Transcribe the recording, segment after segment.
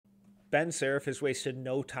Ben Saraf has wasted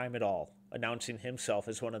no time at all announcing himself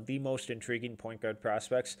as one of the most intriguing point guard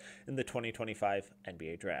prospects in the 2025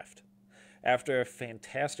 NBA Draft. After a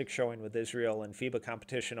fantastic showing with Israel in FIBA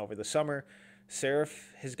competition over the summer,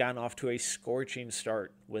 Saraf has gone off to a scorching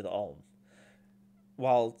start with Ulm.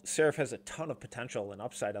 While Saraf has a ton of potential and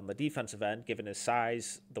upside on the defensive end, given his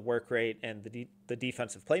size, the work rate, and the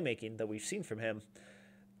defensive playmaking that we've seen from him,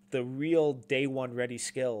 the real day one ready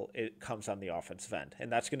skill, it comes on the offensive end.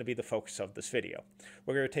 And that's going to be the focus of this video.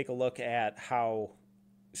 We're going to take a look at how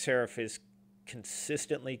Saraf is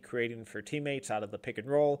consistently creating for teammates out of the pick and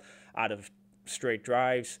roll, out of straight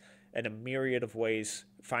drives, in a myriad of ways,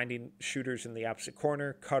 finding shooters in the opposite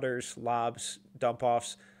corner, cutters, lobs, dump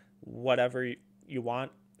offs, whatever you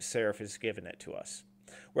want, Saraf has given it to us.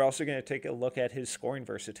 We're also going to take a look at his scoring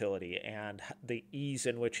versatility and the ease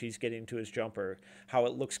in which he's getting to his jumper, how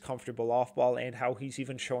it looks comfortable off ball, and how he's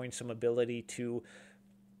even showing some ability to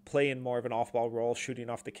play in more of an off ball role, shooting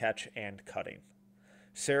off the catch and cutting.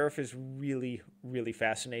 Saraf is really, really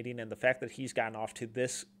fascinating, and the fact that he's gotten off to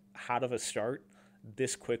this hot of a start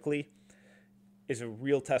this quickly is a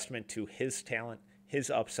real testament to his talent, his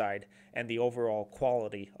upside, and the overall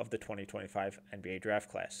quality of the 2025 NBA draft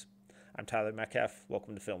class. I'm Tyler Metcalf.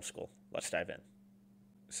 Welcome to Film School. Let's dive in.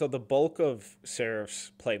 So the bulk of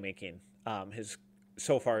Saraf's playmaking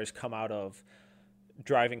so far has come out of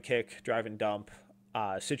drive and kick, drive and dump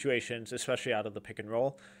situations, especially out of the pick and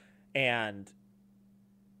roll. And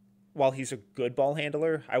while he's a good ball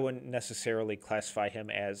handler, I wouldn't necessarily classify him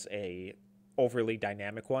as a overly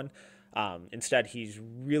dynamic one. Instead, he's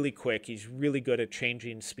really quick. He's really good at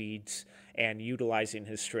changing speeds and utilizing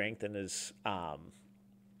his strength and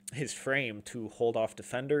his frame to hold off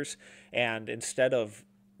defenders. And instead of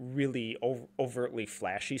really overtly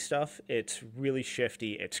flashy stuff, it's really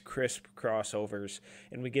shifty, it's crisp crossovers,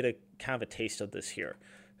 and we get a kind of a taste of this here.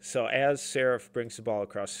 So as Saraf brings the ball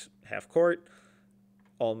across half court,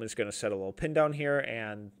 Ulm is going to set a little pin down here,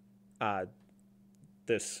 and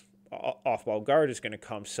this off-ball guard is going to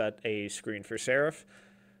come set a screen for Saraf.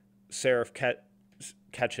 Saraf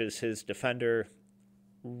catches his defender,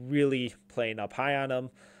 really playing up high on him,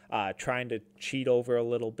 trying to cheat over a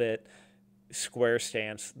little bit, square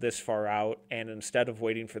stance this far out, and instead of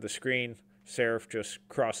waiting for the screen, Saraf just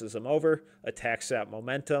crosses him over, attacks that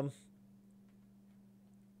momentum.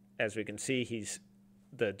 As we can see,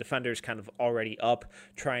 the defender's kind of already up,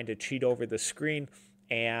 trying to cheat over the screen,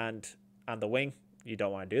 and on the wing, you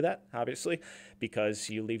don't want to do that, obviously, because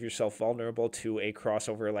you leave yourself vulnerable to a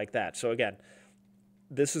crossover like that. So again,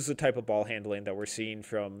 this is the type of ball handling that we're seeing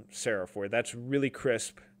from Saraf, where that's really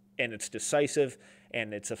crisp and it's decisive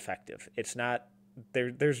and it's effective. It's not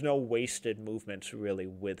there's no wasted movements really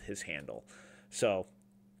with his handle. So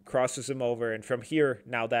crosses him over, and from here,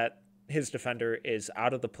 now that his defender is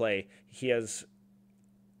out of the play, he has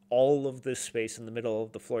all of this space in the middle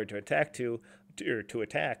of the floor to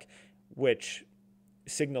attack, which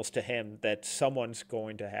signals to him that someone's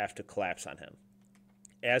going to have to collapse on him.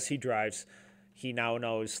 As he drives, he now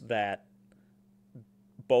knows that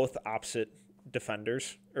both opposite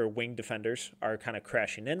defenders or wing defenders are kind of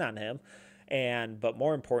crashing in on him, but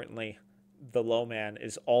more importantly, the low man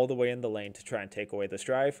is all the way in the lane to try and take away this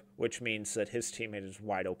drive, which means that his teammate is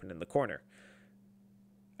wide open in the corner.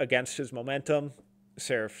 Against his momentum,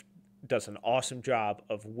 Saraf does an awesome job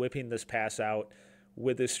of whipping this pass out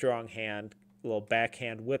with his strong hand, a little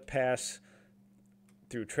backhand whip pass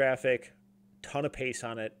through traffic, ton of pace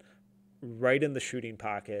on it, right in the shooting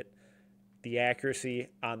pocket. The accuracy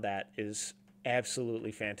on that is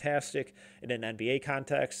absolutely fantastic. In an NBA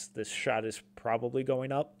context, this shot is probably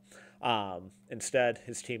going up. Instead,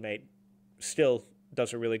 his teammate still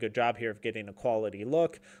does a really good job here of getting a quality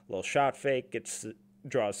look, a little shot fake,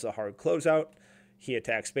 draws the hard closeout. He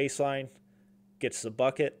attacks baseline, gets the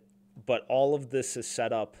bucket, but all of this is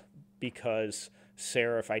set up because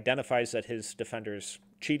Saraf identifies that his defender's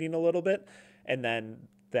cheating a little bit, and then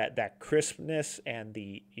that crispness and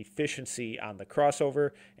the efficiency on the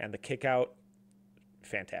crossover and the kick out,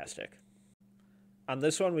 fantastic. On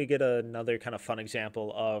this one, we get another kind of fun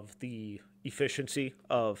example of the efficiency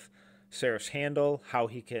of Saraf's handle, how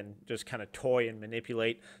he can just kind of toy and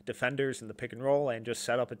manipulate defenders in the pick and roll and just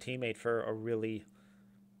set up a teammate for a really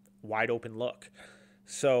wide open look.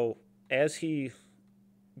 So as he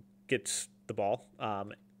gets the ball,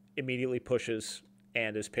 immediately pushes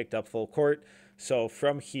and is picked up full court. So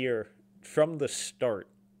from here, from the start,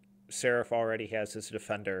 Saraf already has his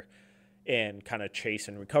defender in kind of chase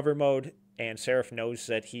and recover mode. And Saraf knows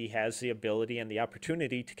that he has the ability and the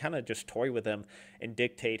opportunity to kind of just toy with him and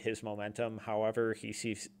dictate his momentum however he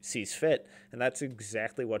sees fit. And that's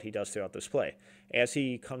exactly what he does throughout this play. As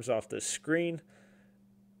he comes off the screen,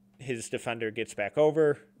 his defender gets back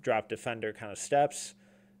over, drop defender kind of steps,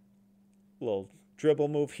 little dribble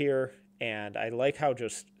move here. And I like how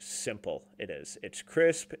just simple it is. It's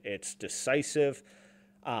crisp, it's decisive.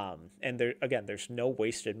 And there's no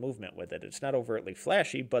wasted movement with it. It's not overtly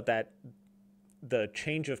flashy, but that the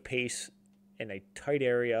change of pace in a tight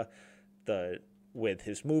area, with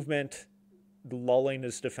his movement, lulling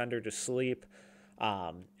his defender to sleep,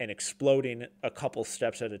 and exploding a couple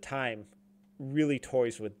steps at a time, really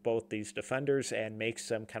toys with both these defenders and makes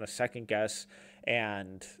them kind of second guess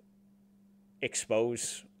and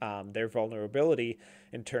expose their vulnerability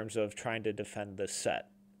in terms of trying to defend this set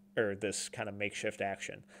or this kind of makeshift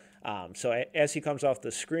action. So as he comes off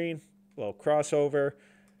the screen, little crossover,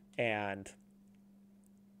 and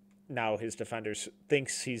now his defender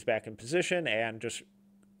thinks he's back in position and just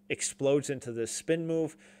explodes into this spin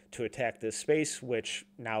move to attack this space, which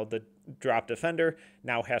now the drop defender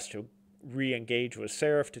now has to re-engage with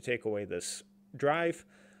Saraf to take away this drive.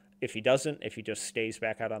 If he doesn't, if he just stays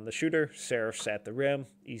back out on the shooter, Saraf's at the rim,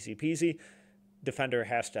 easy peasy. Defender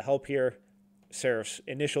has to help here. Saraf's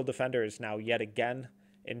initial defender is now yet again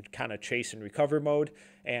in kind of chase and recover mode,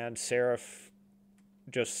 and Saraf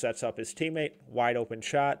just sets up his teammate, wide open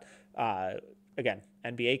shot. Again,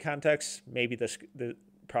 NBA context, maybe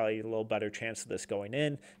probably a little better chance of this going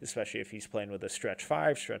in, especially if he's playing with a stretch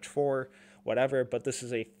 5, stretch 4, whatever. But this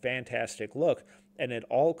is a fantastic look, and it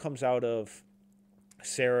all comes out of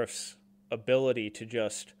Saraf's ability to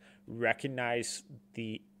just recognize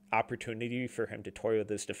the opportunity for him to toy with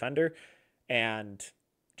his defender and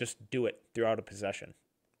just do it throughout a possession.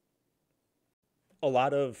 A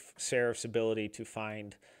lot of Saraf's ability to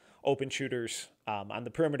find open shooters on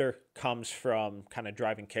the perimeter comes from kind of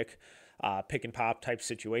drive and kick, pick and pop type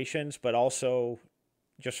situations, but also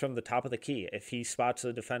just from the top of the key. If he spots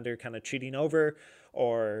the defender kind of cheating over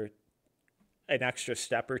or an extra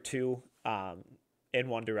step or two in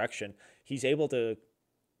one direction, he's able to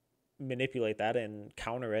manipulate that and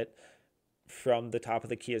counter it from the top of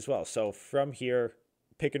the key as well. So from here,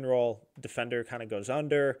 pick and roll, defender kind of goes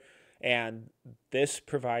under, and this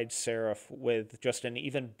provides Saraf with just an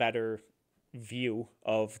even better view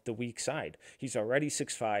of the weak side. He's already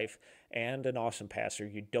 6'5" and an awesome passer.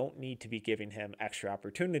 You don't need to be giving him extra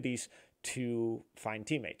opportunities to find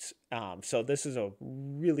teammates. So this is a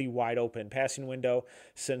really wide open passing window.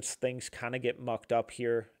 Since things kind of get mucked up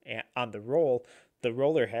here on the roll, the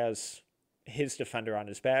roller has his defender on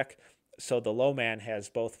his back, so the low man has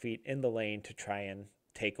both feet in the lane to try and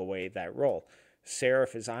take away that roll.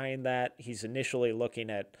 Saraf is eyeing that. He's initially looking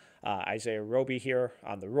at Isaiah Roby here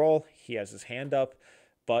on the roll. He has his hand up,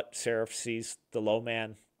 but Saraf sees the low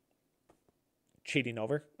man cheating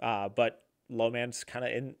over. But low man's kind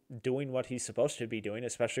of in doing what he's supposed to be doing,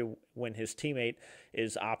 especially when his teammate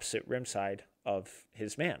is opposite rim side of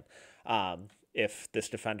his man. If this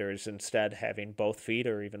defender is instead having both feet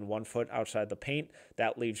or even 1 foot outside the paint,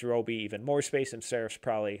 that leaves Roby even more space, and Saraf's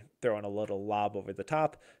probably throwing a little lob over the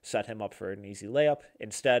top, set him up for an easy layup.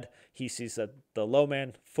 Instead, he sees that the low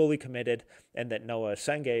man fully committed and that Noah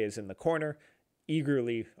Senge is in the corner,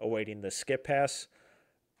 eagerly awaiting the skip pass.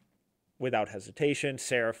 Without hesitation,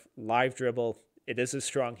 Saraf live dribble. It is his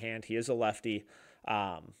strong hand. He is a lefty,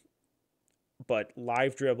 but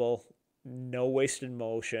live dribble, no wasted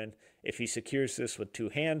motion. If he secures this with 2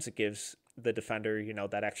 hands, it gives the defender,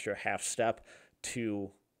 that extra half step to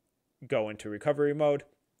go into recovery mode.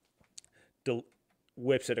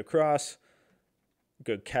 Whips it across.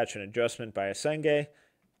 Good catch and adjustment by Asenge.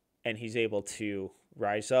 And he's able to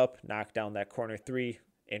rise up, knock down that corner 3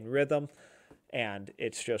 in rhythm. And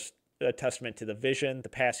it's just a testament to the vision, the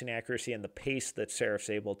passing accuracy, and the pace that Saraf's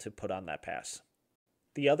able to put on that pass.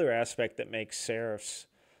 The other aspect that makes Saraf's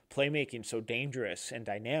playmaking so dangerous and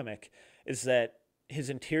dynamic is that his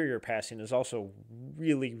interior passing is also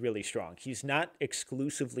really, really strong. He's not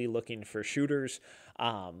exclusively looking for shooters.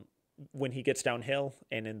 When he gets downhill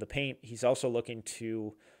and in the paint, he's also looking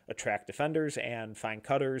to attract defenders and find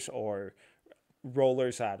cutters or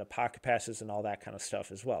rollers out of pocket passes and all that kind of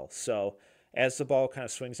stuff as well. So as the ball kind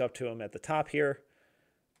of swings up to him at the top here,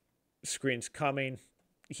 screen's coming.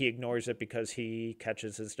 He ignores it because he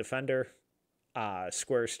catches his defender.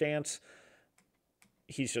 Square stance.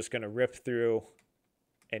 He's just going to rip through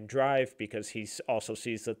and drive because he also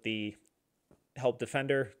sees that the help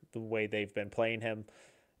defender, the way they've been playing him,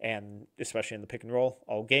 and especially in the pick and roll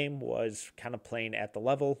all game, was kind of playing at the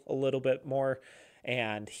level a little bit more.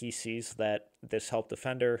 and he sees that this help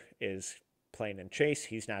defender is playing in chase.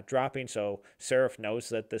 He's not dropping, so Saraf knows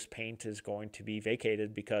that this paint is going to be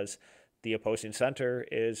vacated because the opposing center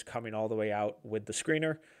is coming all the way out with the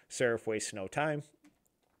screener. Saraf wastes no time,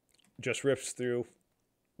 just rips through,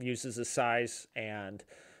 uses his size and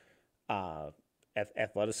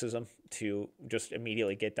athleticism to just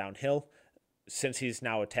immediately get downhill. Since he's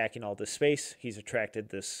now attacking all this space, he's attracted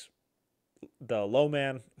the low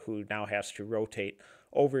man, who now has to rotate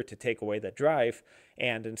over to take away the drive.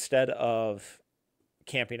 And instead of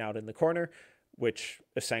camping out in the corner, which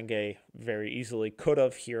Asenge very easily could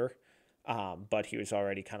have here, but he was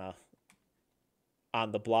already kind of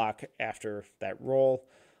on the block after that roll.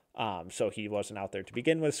 So he wasn't out there to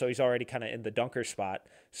begin with. So he's already kind of in the dunker spot.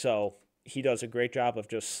 So he does a great job of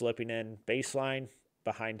just slipping in baseline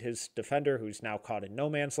behind his defender, who's now caught in no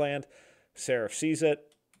man's land. Saraf sees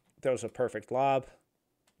it, throws a perfect lob,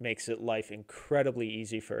 makes it life incredibly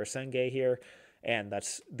easy for Asenge here. And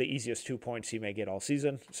that's the easiest 2 points he may get all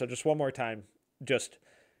season. So just one more time, just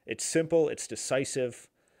it's simple, it's decisive,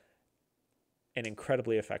 and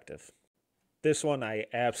incredibly effective. This one I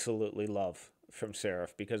absolutely love from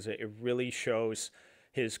Saraf because it really shows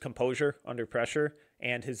his composure under pressure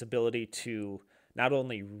and his ability to not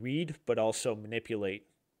only read but also manipulate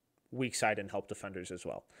weak side and help defenders as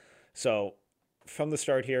well. So from the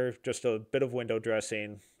start here, just a bit of window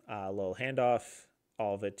dressing, a little handoff,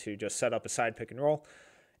 all of it to just set up a side pick and roll.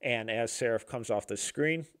 And as Saraf comes off the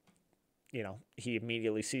screen, he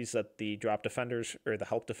immediately sees that the drop defenders or the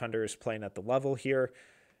help defender is playing at the level here.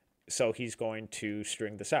 So he's going to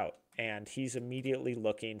string this out. And he's immediately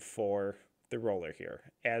looking for the roller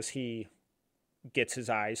here. As he gets his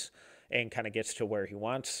eyes and kind of gets to where he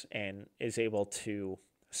wants and is able to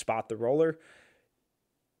spot the roller,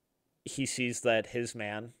 he sees that his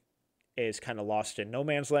man is kind of lost in no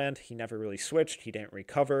man's land. He never really switched. He didn't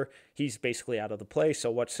recover. He's basically out of the play.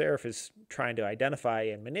 So what Saraf is trying to identify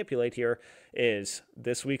and manipulate here is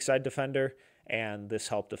this weak side defender and this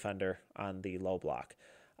help defender on the low block.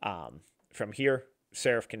 From here,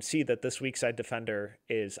 Saraf can see that this weak side defender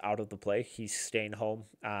is out of the play. He's staying home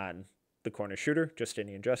on the corner shooter,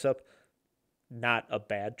 Justinian Jessup. Not a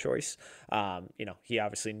bad choice. He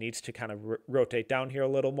obviously needs to kind of rotate down here a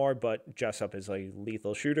little more, but Jessup is a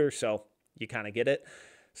lethal shooter, so you kind of get it.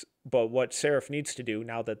 But what Saraf needs to do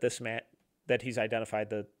now that that he's identified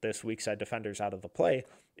that this weak side defender is out of the play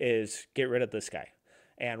is get rid of this guy.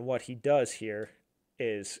 And what he does here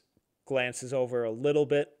is glances over a little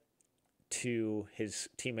bit to his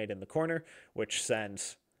teammate in the corner, which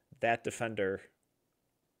sends that defender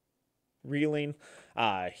reeling.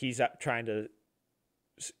 He's trying to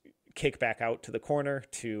kick back out to the corner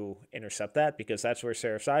to intercept that because that's where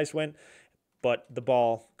Saraf's eyes went. But the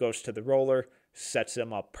ball goes to the roller, sets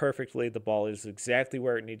him up perfectly. The ball is exactly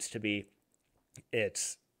where it needs to be.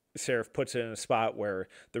 Saraf puts it in a spot where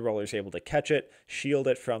the roller is able to catch it, shield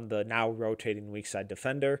it from the now rotating weak side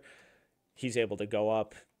defender. He's able to go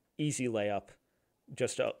up, easy layup.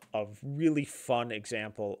 Just a really fun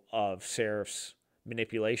example of Saraf's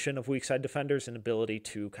manipulation of weak side defenders and ability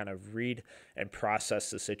to kind of read and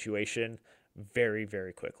process the situation very,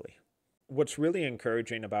 very quickly. What's really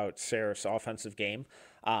encouraging about Saraf's offensive game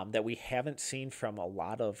that we haven't seen from a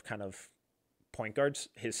lot of kind of point guards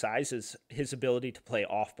his size is his ability to play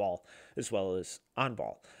off ball as well as on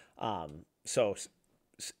ball. So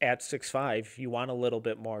at 6'5", you want a little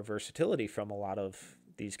bit more versatility from a lot of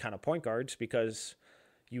these kind of point guards because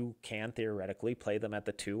you can theoretically play them at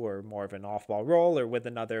the 2 or more of an off-ball role or with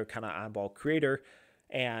another kind of on-ball creator.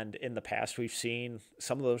 And in the past, we've seen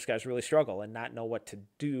some of those guys really struggle and not know what to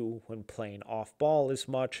do when playing off-ball as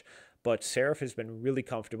much. But Saraf has been really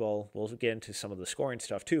comfortable. We'll get into some of the scoring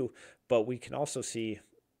stuff too. But we can also see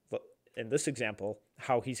in this example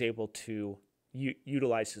how he's able to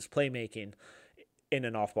utilize his playmaking in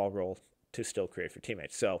an off-ball role to still create for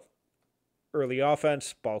teammates. So early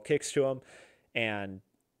offense, ball kicks to him, and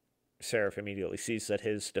Saraf immediately sees that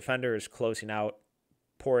his defender is closing out,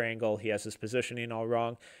 poor angle, he has his positioning all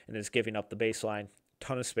wrong, and is giving up the baseline.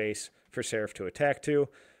 Ton of space for Saraf to attack to,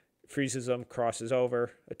 freezes him, crosses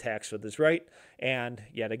over, attacks with his right, and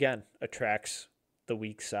yet again attracts the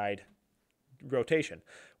weak side rotation,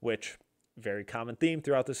 which, very common theme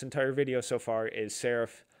throughout this entire video so far, is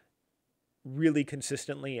Saraf really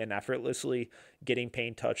consistently and effortlessly getting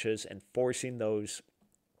paint touches and forcing those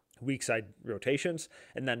weak side rotations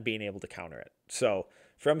and then being able to counter it. So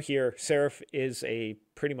from here, Saraf is a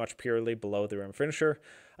pretty much purely below the rim finisher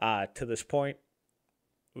to this point,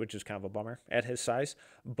 which is kind of a bummer at his size,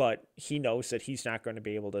 but he knows that he's not going to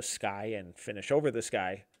be able to sky and finish over this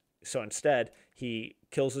guy. So instead, he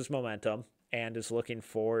kills his momentum and is looking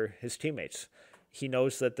for his teammates. He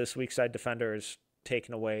knows that this weak side defender is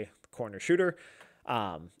taking away the corner shooter.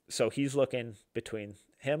 So he's looking between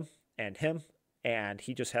him, and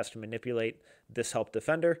he just has to manipulate this help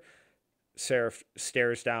defender. Saraf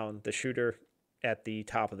stares down the shooter at the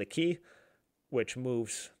top of the key, which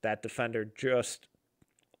moves that defender just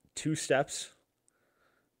 2 steps.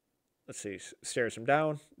 Let's see, stares him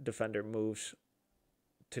down. Defender moves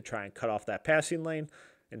to try and cut off that passing lane.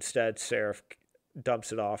 Instead, Saraf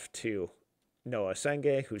dumps it off to Noah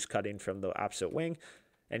Senge, who's cutting from the opposite wing,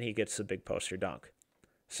 and he gets the big poster dunk.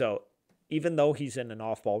 So even though he's in an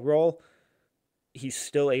off-ball role, he's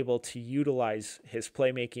still able to utilize his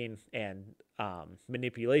playmaking and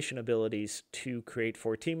manipulation abilities to create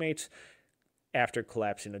for teammates after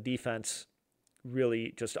collapsing a defense.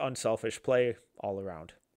 Really just unselfish play all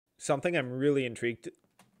around. Something I'm really intrigued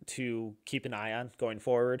to keep an eye on going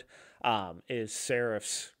forward is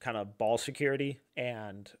Saraf's kind of ball security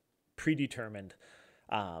and predetermined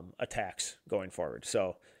attacks going forward.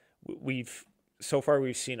 So so far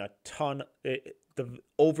we've seen a ton. The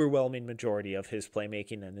overwhelming majority of his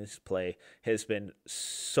playmaking and his play has been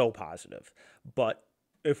so positive. But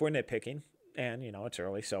if we're nitpicking, and it's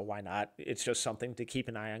early, so why not? It's just something to keep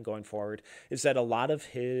an eye on going forward, is that a lot of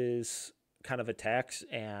his kind of attacks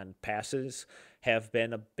and passes have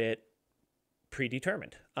been a bit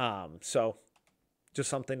predetermined. So just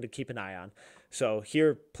something to keep an eye on. So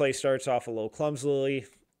here, play starts off a little clumsily,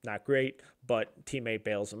 not great, but teammate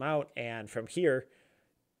bails him out. And from here,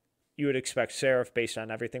 you would expect Saraf, based on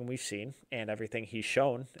everything we've seen and everything he's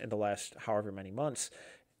shown in the last however many months,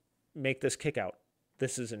 make this kick out.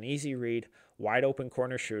 This is an easy read, wide open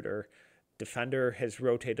corner shooter. Defender has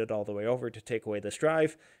rotated all the way over to take away this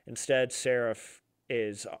drive. Instead, Saraf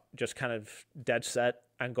is just kind of dead set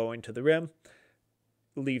on going to the rim,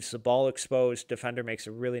 leaves the ball exposed. Defender makes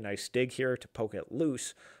a really nice dig here to poke it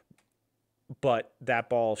loose, but that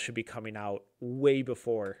ball should be coming out way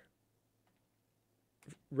before.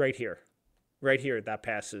 Right here, that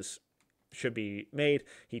passes should be made.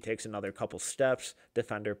 He takes another couple steps.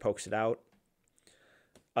 Defender pokes it out.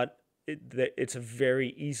 It's a very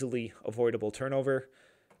easily avoidable turnover.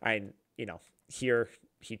 Here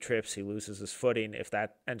he trips, he loses his footing. If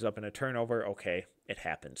that ends up in a turnover, okay, it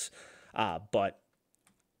happens. But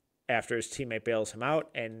after his teammate bails him out,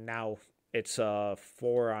 and now it's a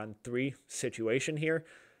 4-on-3 situation here,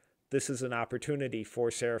 this is an opportunity for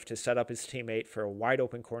Saraf to set up his teammate for a wide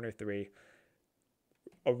open corner 3.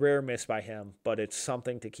 A rare miss by him, but it's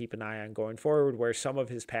something to keep an eye on going forward, where some of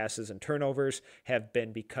his passes and turnovers have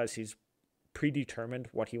been because he's predetermined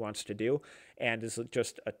what he wants to do and is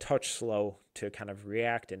just a touch slow to kind of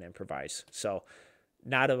react and improvise. So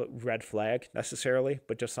not a red flag necessarily,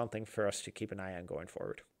 but just something for us to keep an eye on going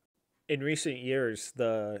forward. In recent years,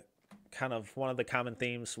 one of the common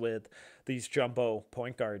themes with these jumbo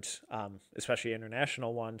point guards, especially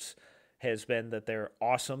international ones, has been that they're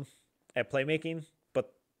awesome at playmaking,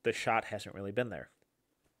 but the shot hasn't really been there.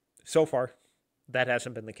 So far, that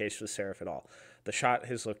hasn't been the case with Saraf at all. The shot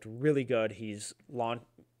has looked really good. He's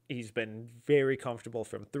been very comfortable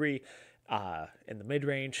from 3 in the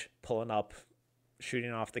mid-range, pulling up,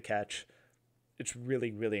 shooting off the catch. It's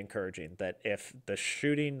really, really encouraging that if the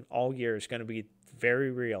shooting all year is going to be very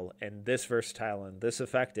real and this versatile and this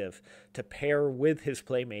effective, to pair with his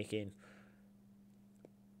playmaking,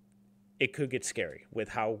 it could get scary with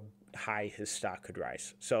how high his stock could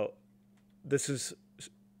rise. So this is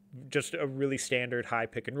just a really standard high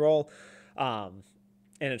pick and roll.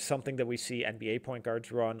 And it's something that we see NBA point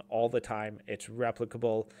guards run all the time. It's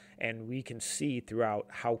replicable, and we can see throughout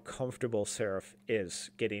how comfortable Saraf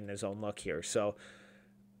is getting his own look here. So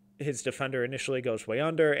his defender initially goes way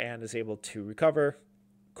under and is able to recover.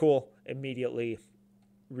 Cool. Immediately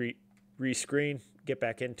re-screen, get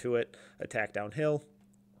back into it, attack downhill.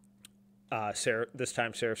 This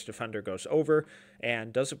time Saraf's defender goes over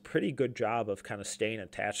and does a pretty good job of kind of staying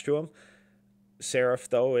attached to him. Saraf,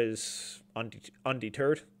 though, is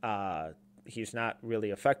undeterred. He's not really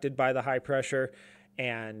affected by the high pressure,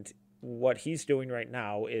 and what he's doing right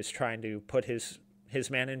now is trying to put his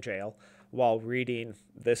man in jail while reading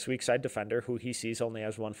this weak side defender, who he sees only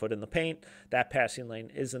has 1 foot in the paint. That passing lane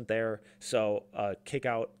isn't there, so a kick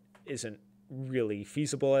out isn't really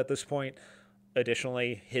feasible at this point.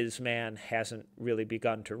 Additionally, his man hasn't really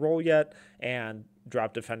begun to roll yet and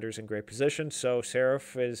drop defenders in great position. So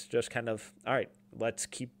Saraf is just kind of, all right, let's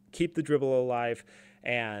keep the dribble alive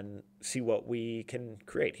and see what we can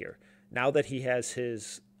create here. Now that he has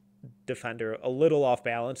his defender a little off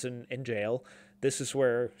balance in jail, this is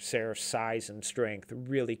where Saraf's size and strength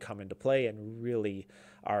really come into play and really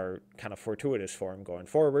are kind of fortuitous for him going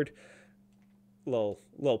forward.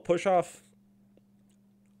 little push off,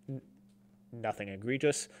 nothing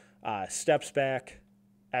egregious. Steps back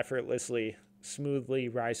effortlessly, smoothly,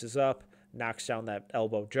 rises up, knocks down that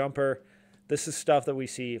elbow jumper. This is stuff that we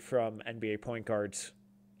see from NBA point guards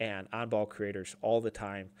and on-ball creators all the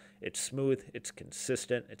time. It's smooth, it's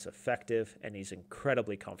consistent, it's effective, and he's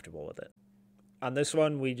incredibly comfortable with it. On this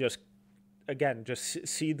one, we just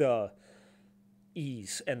see the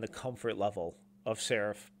ease and the comfort level of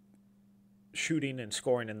Saraf shooting and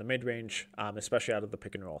scoring in the mid-range, especially out of the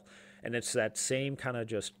pick and roll. And it's that same kind of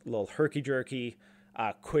just little herky-jerky,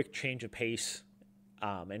 quick change of pace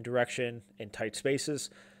and direction in tight spaces.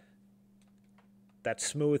 That's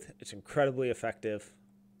smooth. It's incredibly effective.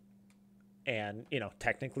 And,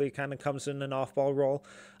 technically kind of comes in an off-ball role.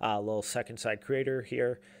 A little second side creator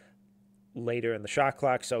here later in the shot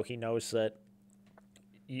clock, so he knows that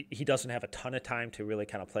he doesn't have a ton of time to really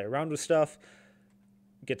kind of play around with stuff.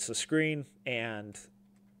 Gets the screen, and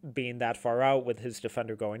being that far out with his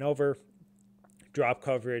defender going over, drop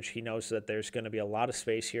coverage, he knows that there's going to be a lot of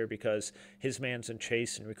space here because his man's in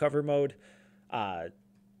chase and recover mode.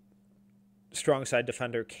 Strong side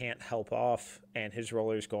defender can't help off, and his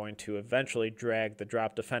roller is going to eventually drag the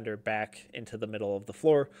drop defender back into the middle of the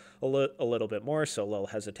floor a little bit more. So a little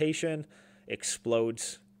hesitation,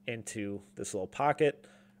 explodes into this little pocket,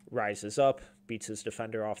 rises up, beats his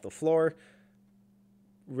defender off the floor.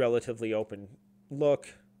 Relatively open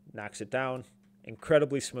look, knocks it down.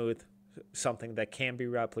 Incredibly smooth, something that can be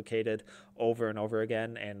replicated over and over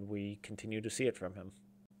again, and we continue to see it from him.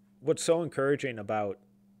 What's so encouraging about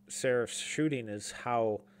Saraf's shooting is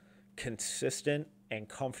how consistent and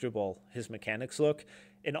comfortable his mechanics look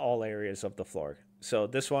in all areas of the floor. So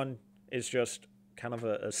this one is just kind of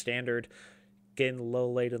a standard, getting a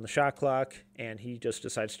little late in the shot clock, and he just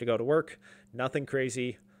decides to go to work. Nothing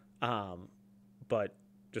crazy, but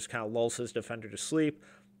just kind of lulls his defender to sleep,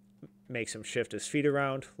 makes him shift his feet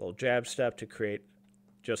around, a little jab step to create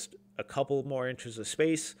just a couple more inches of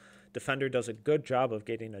space. Defender does a good job of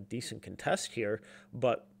getting a decent contest here,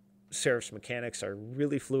 but Saraf's mechanics are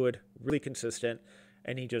really fluid, really consistent,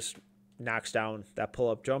 and he just knocks down that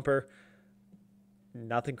pull-up jumper.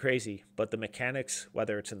 Nothing crazy, but the mechanics,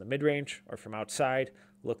 whether it's in the mid-range or from outside,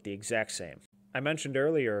 look the exact same. I mentioned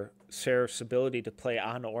earlier Saraf's ability to play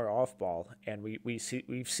on or off ball, and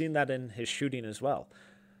we've seen that in his shooting as well.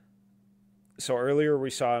 So earlier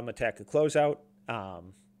we saw him attack a closeout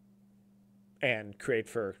and create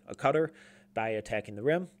for a cutter by attacking the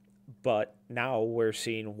rim. But now we're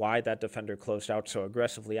seeing why that defender closed out so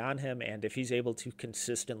aggressively on him. And if he's able to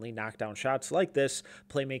consistently knock down shots like this,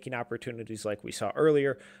 playmaking opportunities like we saw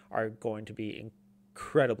earlier are going to be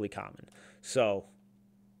incredibly common. So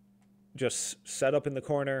just set up in the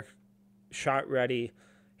corner, shot ready,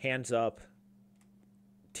 hands up,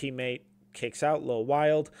 teammate kicks out, a little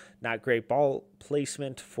wild, not great ball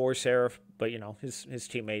placement for Saraf, but his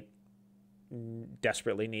teammate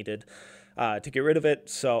desperately needed to get rid of it.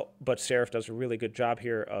 But Saraf does a really good job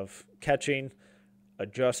here of catching,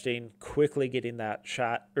 adjusting, quickly getting that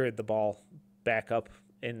shot or the ball back up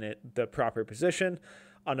in the proper position,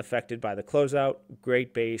 unaffected by the closeout.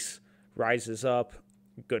 Great base, rises up,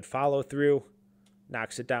 good follow through,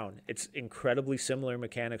 knocks it down. It's incredibly similar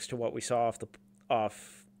mechanics to what we saw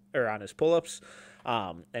on his pull-ups,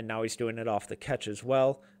 and now he's doing it off the catch as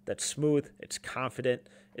well. That's smooth, it's confident,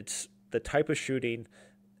 it's the type of shooting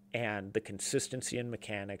and the consistency in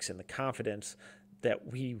mechanics and the confidence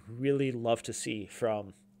that we really love to see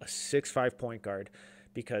from a 6'5" point guard,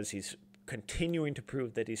 because he's continuing to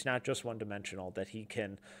prove that he's not just one-dimensional, that he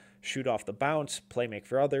can shoot off the bounce, play make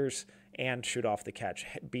for others, and shoot off the catch.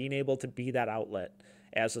 Being able to be that outlet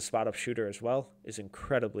as a spot-up shooter as well is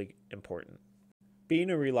incredibly important. Being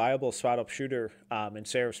a reliable spot-up shooter in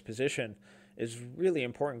Saraf's position is really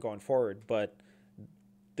important going forward, but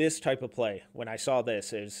this type of play, when I saw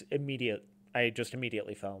this, is immediate. I just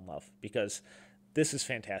immediately fell in love, because this is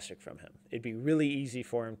fantastic from him. It'd be really easy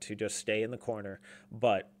for him to just stay in the corner,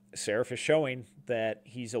 but Saraf is showing that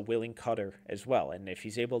he's a willing cutter as well. And if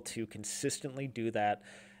he's able to consistently do that,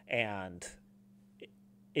 and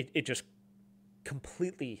it just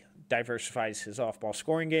completely diversifies his off-ball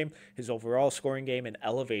scoring game, his overall scoring game, and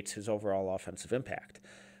elevates his overall offensive impact.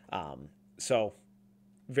 So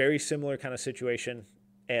very similar kind of situation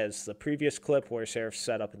as the previous clip where Saraf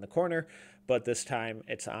set up in the corner, but this time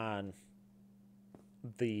it's on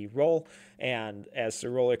the roll. And as the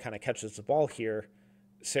roller kind of catches the ball here,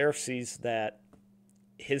 Saraf sees that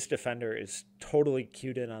his defender is totally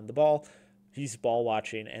cued in on the ball. He's ball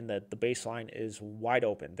watching, and that the baseline is wide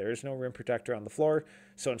open. There is no rim protector on the floor.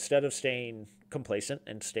 So instead of staying complacent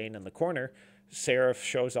and staying in the corner, Saraf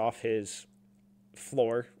shows off his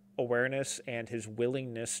floor awareness and his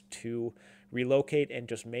willingness to relocate and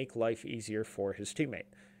just make life easier for his teammate.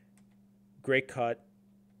 Great cut.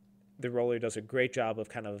 The roller does a great job of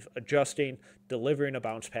kind of adjusting, delivering a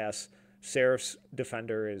bounce pass. Saraf's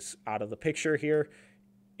defender is out of the picture here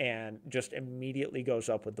and just immediately goes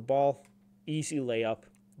up with the ball. Easy layup.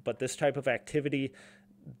 But this type of activity,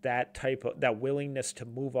 that willingness to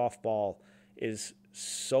move off ball is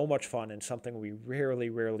so much fun and something we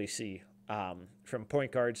rarely see from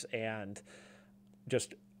point guards and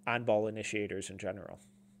just on-ball initiators in general.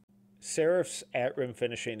 Saraf's at-rim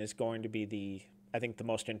finishing is going to be I think the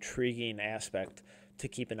most intriguing aspect to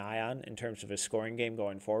keep an eye on in terms of his scoring game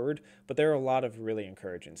going forward, but there are a lot of really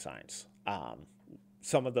encouraging signs.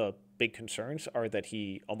 Some of the big concerns are that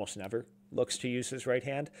he almost never looks to use his right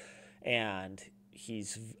hand, and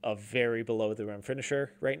he's a very below the rim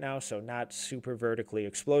finisher right now, so not super vertically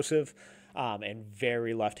explosive, and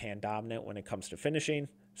very left-hand dominant when it comes to finishing,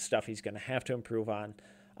 stuff he's going to have to improve on.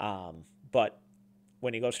 But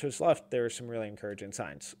when he goes to his left, there are some really encouraging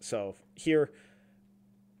signs. So here,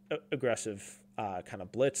 aggressive kind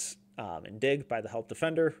of blitz and dig by the help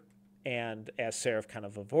defender, and as Saraf kind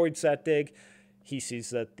of avoids that dig, he sees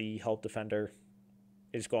that the help defender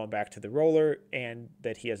is going back to the roller and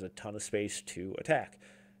that he has a ton of space to attack,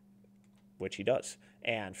 which he does.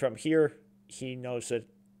 And from here, he knows that,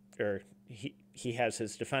 or he has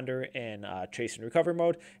his defender in chase and recover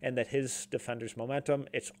mode, and that his defender's momentum,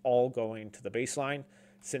 it's all going to the baseline.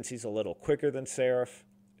 Since he's a little quicker than Saraf,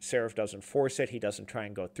 Saraf doesn't force it. He doesn't try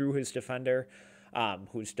and go through his defender,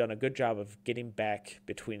 who's done a good job of getting back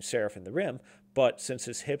between Saraf and the rim. But since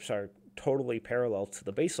his hips are totally parallel to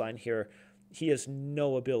the baseline here, he has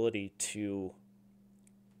no ability to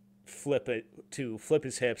flip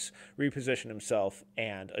his hips, reposition himself,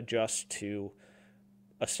 and adjust to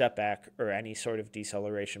a step back or any sort of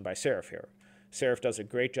deceleration by Saraf here. Saraf does a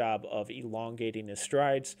great job of elongating his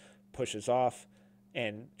strides, pushes off,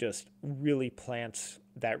 and just really plants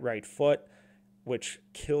that right foot, which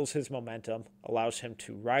kills his momentum, allows him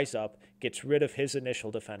to rise up, gets rid of his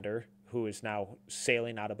initial defender, who is now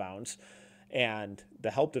sailing out of bounds, and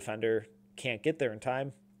the help defender can't get there in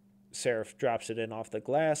time. Saraf drops it in off the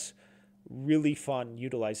glass. Really fun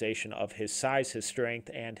utilization of his size, his strength,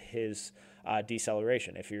 and his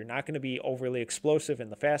deceleration. If you're not going to be overly explosive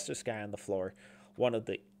and the fastest guy on the floor, one of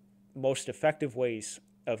the most effective ways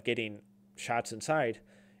of getting shots inside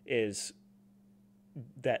is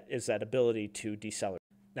that ability to decelerate.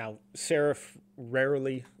 Now, Saraf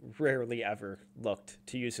rarely ever looked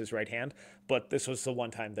to use his right hand, but this was the one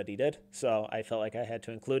time that he did, so I felt like I had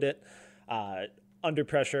to include it. Under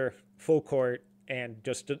pressure, full court, and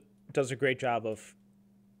just does a great job of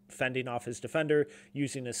fending off his defender,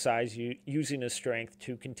 using his size, using his strength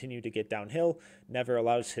to continue to get downhill, never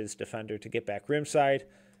allows his defender to get back rim side,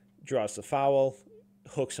 draws the foul,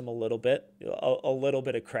 hooks him a little bit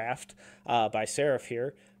of craft by Saraf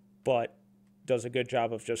here, but does a good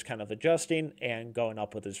job of just kind of adjusting and going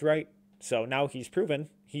up with his right. So now he's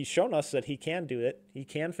shown us that he can do it. He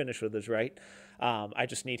can finish with his right. I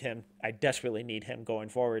desperately need him going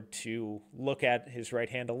forward to look at his right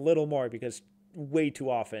hand a little more, because way too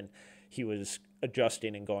often he was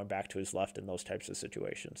adjusting and going back to his left in those types of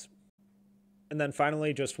situations. And then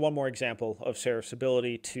finally, just one more example of Saraf's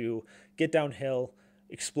ability to get downhill,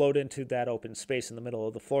 explode into that open space in the middle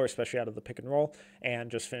of the floor, especially out of the pick and roll, and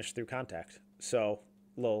just finish through contact. So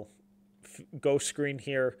little ghost screen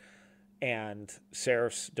here, and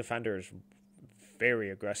Saraf's defender is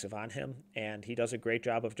very aggressive on him, and he does a great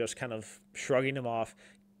job of just kind of shrugging him off,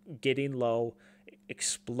 getting low,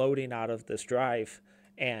 exploding out of this drive,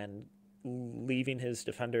 and leaving his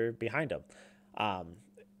defender behind him.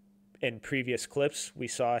 In previous clips, we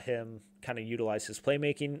saw him kind of utilize his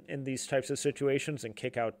playmaking in these types of situations and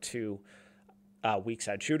kick out to weak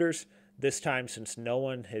side shooters. This time, since no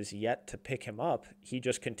one has yet to pick him up, he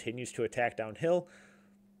just continues to attack downhill,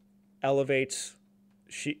 elevates,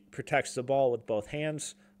 protects the ball with both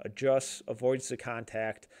hands, adjusts, avoids the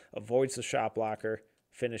contact, avoids the shot blocker,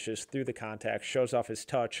 finishes through the contact, shows off his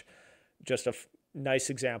touch. Just a nice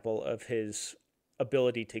example of his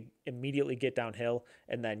ability to immediately get downhill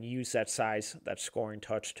and then use that size, that scoring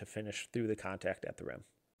touch to finish through the contact at the rim.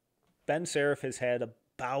 Ben Saraf has had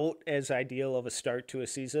about as ideal of a start to a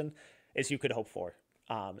season as you could hope for,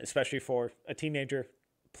 especially for a teenager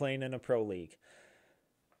playing in a pro league.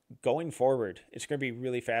 Going forward, it's going to be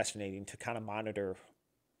really fascinating to kind of monitor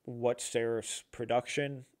what Saraf's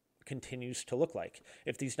production continues to look like.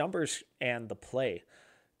 If these numbers and the play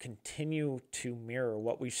continue to mirror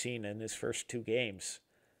what we've seen in his first two games,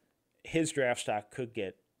 his draft stock could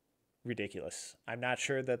get ridiculous. I'm not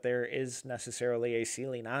sure that there is necessarily a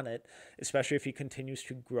ceiling on it, especially if he continues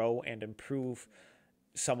to grow and improve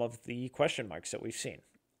some of the question marks that we've seen.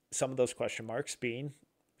 Some of those question marks being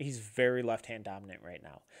he's very left-hand dominant right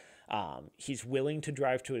now. He's willing to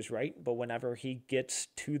drive to his right, but whenever he gets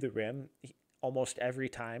to the rim, almost every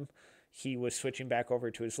time he was switching back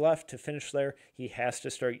over to his left to finish there, he has to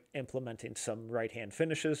start implementing some right-hand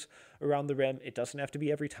finishes around the rim. It doesn't have to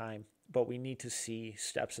be every time, but we need to see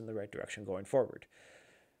steps in the right direction going forward.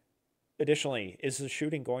 Additionally, is the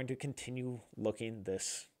shooting going to continue looking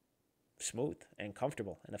this smooth and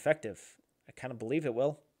comfortable and effective? I kind of believe it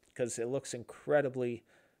will, because it looks incredibly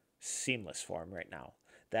seamless for him right now.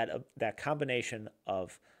 That combination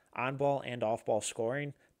of on-ball and off-ball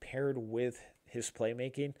scoring paired with his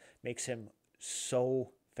playmaking makes him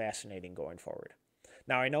so fascinating going forward.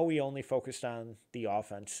 Now, I know we only focused on the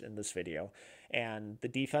offense in this video, and the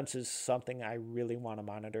defense is something I really want to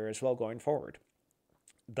monitor as well going forward.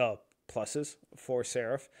 The pluses for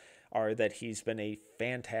Saraf are that he's been a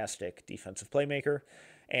fantastic defensive playmaker,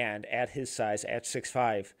 and at his size, at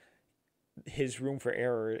 6'5", his room for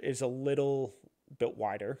error is a little bit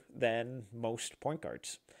wider than most point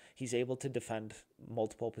guards. He's able to defend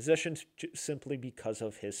multiple positions simply because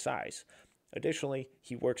of his size. Additionally,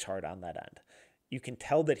 he works hard on that end. You can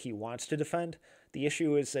tell that he wants to defend. The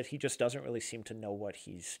issue is that he just doesn't really seem to know what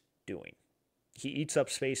he's doing. He eats up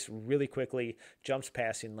space really quickly, jumps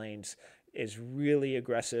passing lanes, is really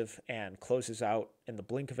aggressive, and closes out in the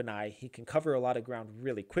blink of an eye. He can cover a lot of ground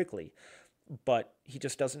really quickly, but he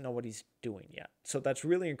just doesn't know what he's doing yet. So that's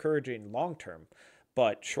really encouraging long term.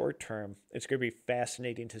 But short term, it's going to be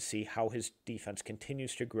fascinating to see how his defense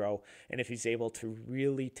continues to grow and if he's able to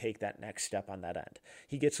really take that next step on that end.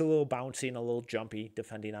 He gets a little bouncy and a little jumpy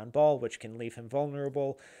defending on ball, which can leave him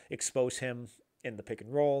vulnerable, expose him in the pick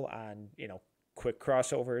and roll on, quick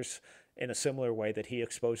crossovers in a similar way that he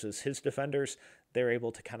exposes his defenders. They're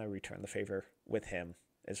able to kind of return the favor with him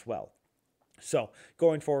as well. So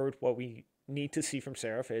going forward, what we need to see from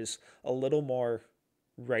Saraf is a little more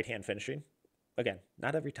right-hand finishing. Again,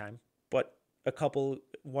 not every time, but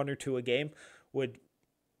one or two a game would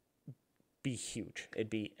be huge. It'd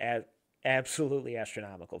be absolutely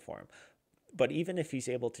astronomical for him. But even if he's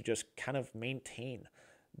able to just kind of maintain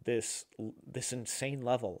this insane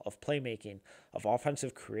level of playmaking, of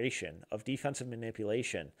offensive creation, of defensive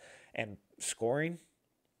manipulation, and scoring,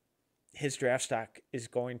 his draft stock is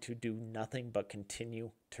going to do nothing but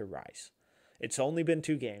continue to rise. It's only been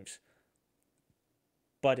 2 games,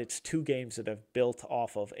 but it's 2 games that have built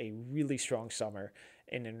off of a really strong summer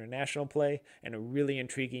in international play and a really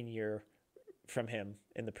intriguing year from him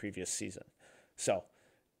in the previous season. So,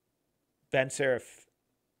 Ben Saraf,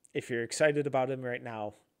 if you're excited about him right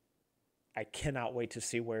now, I cannot wait to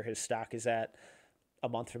see where his stock is at a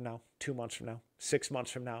month from now, 2 months from now, 6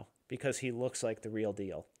 months from now, because he looks like the real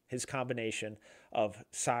deal. His combination of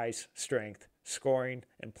size, strength, scoring,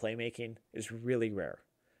 and playmaking is really rare.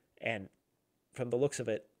 And from the looks of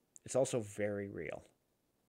it, it's also very real.